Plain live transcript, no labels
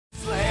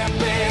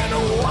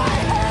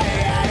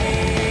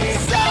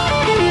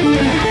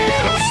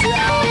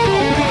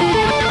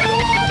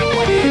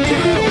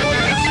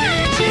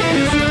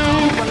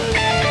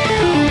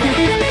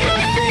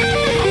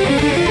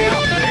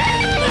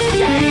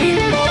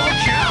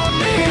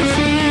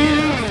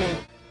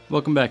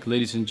Welcome back,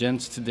 ladies and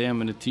gents. Today I'm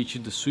going to teach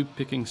you the sweep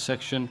picking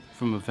section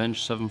from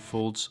Avenged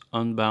Sevenfold's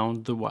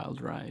Unbound the Wild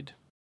Ride.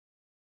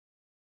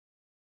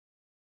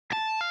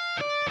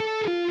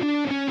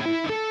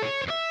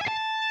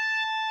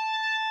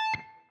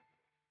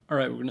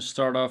 Alright, we're going to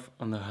start off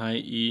on the high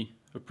E,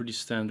 a pretty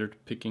standard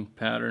picking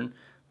pattern.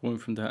 Going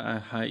from the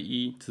high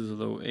E to the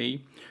low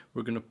A.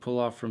 We're going to pull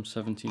off from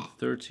 17 to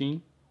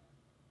 13.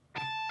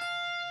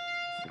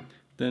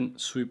 Then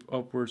sweep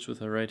upwards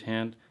with our right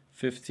hand,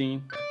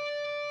 15,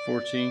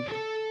 14,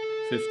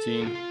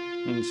 15,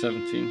 and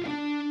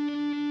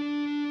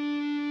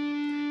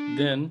 17.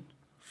 Then,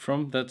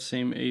 from that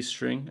same A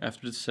string,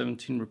 after the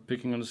 17, we're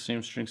picking on the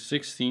same string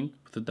 16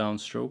 with a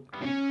downstroke.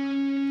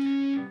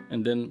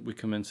 And then we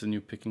commence a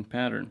new picking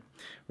pattern.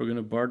 We're going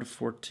to bar the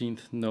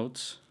 14th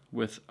notes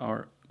with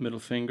our middle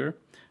finger.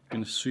 We're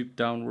going to sweep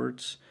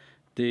downwards,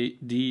 D,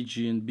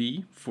 G, and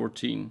B,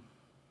 14.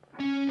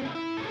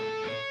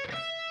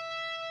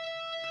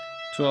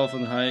 12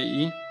 on the high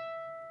E.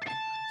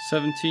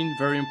 17,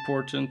 very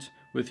important,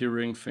 with your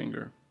ring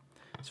finger.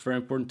 It's very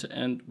important to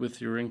end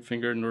with your ring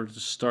finger in order to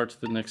start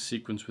the next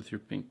sequence with your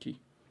pinky.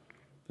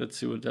 Let's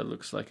see what that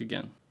looks like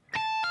again.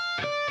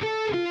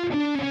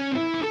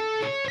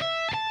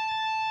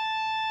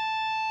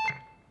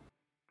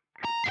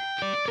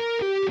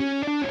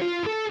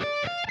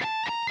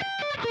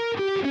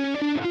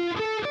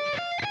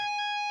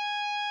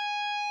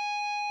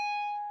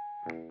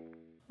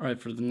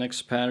 Alright, for the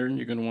next pattern,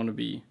 you're going to want to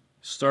be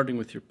starting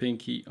with your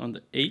pinky on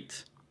the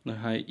 8, the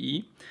high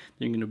E.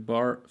 Then you're going to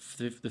bar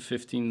the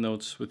 15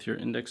 notes with your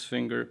index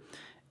finger,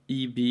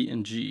 E, B,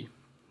 and G.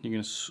 You're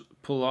going to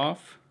pull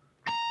off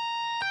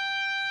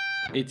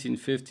 18,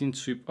 15,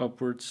 sweep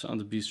upwards on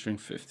the B string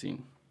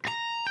 15.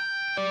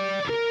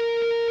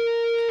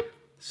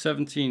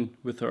 17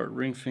 with our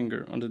ring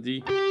finger on the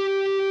D.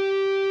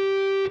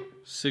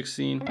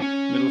 16,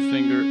 middle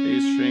finger, A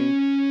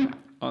string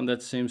on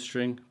that same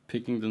string,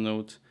 picking the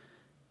note.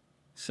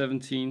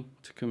 17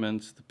 to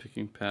commence the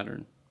picking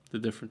pattern, the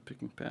different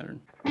picking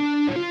pattern.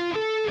 And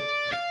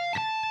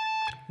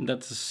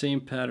that's the same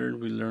pattern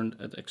we learned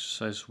at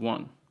exercise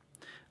 1.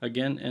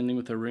 Again, ending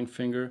with our ring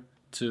finger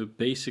to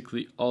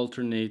basically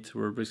alternate,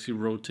 we're basically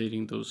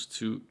rotating those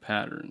two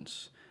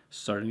patterns.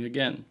 Starting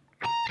again.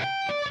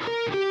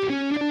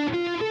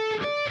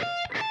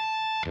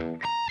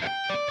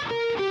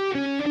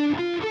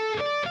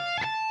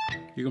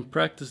 You can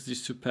practice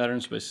these two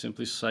patterns by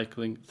simply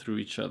cycling through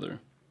each other.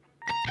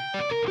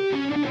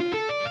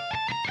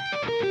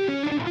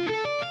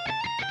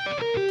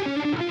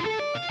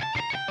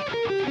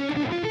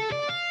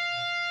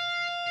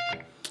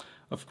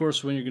 Of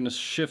course, when you're going to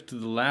shift to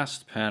the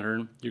last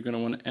pattern, you're going to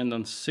want to end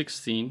on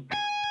 16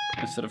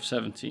 instead of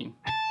 17.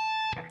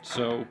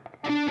 So,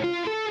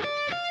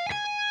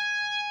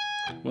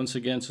 once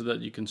again, so that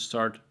you can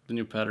start the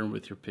new pattern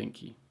with your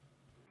pinky.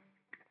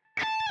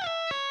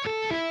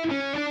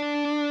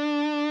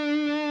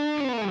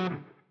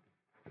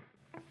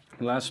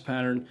 Last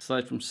pattern,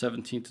 slide from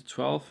 17 to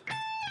 12,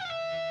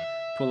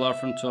 pull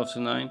off from 12 to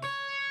 9,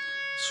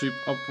 sweep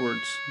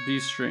upwards, B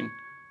string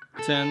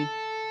 10,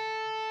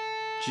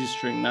 G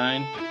string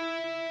 9,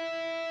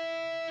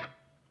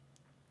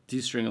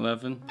 D string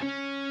 11,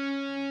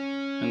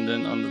 and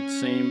then on the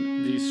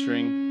same D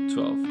string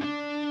 12.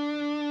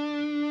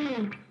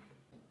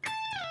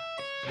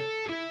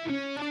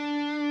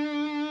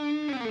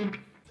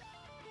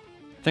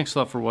 Thanks a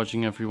lot for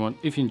watching, everyone.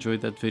 If you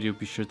enjoyed that video,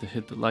 be sure to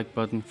hit the like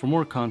button. For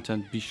more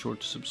content, be sure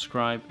to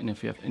subscribe. And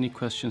if you have any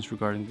questions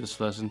regarding this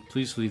lesson,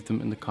 please leave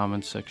them in the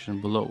comments section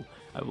below.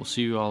 I will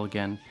see you all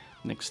again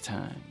next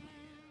time.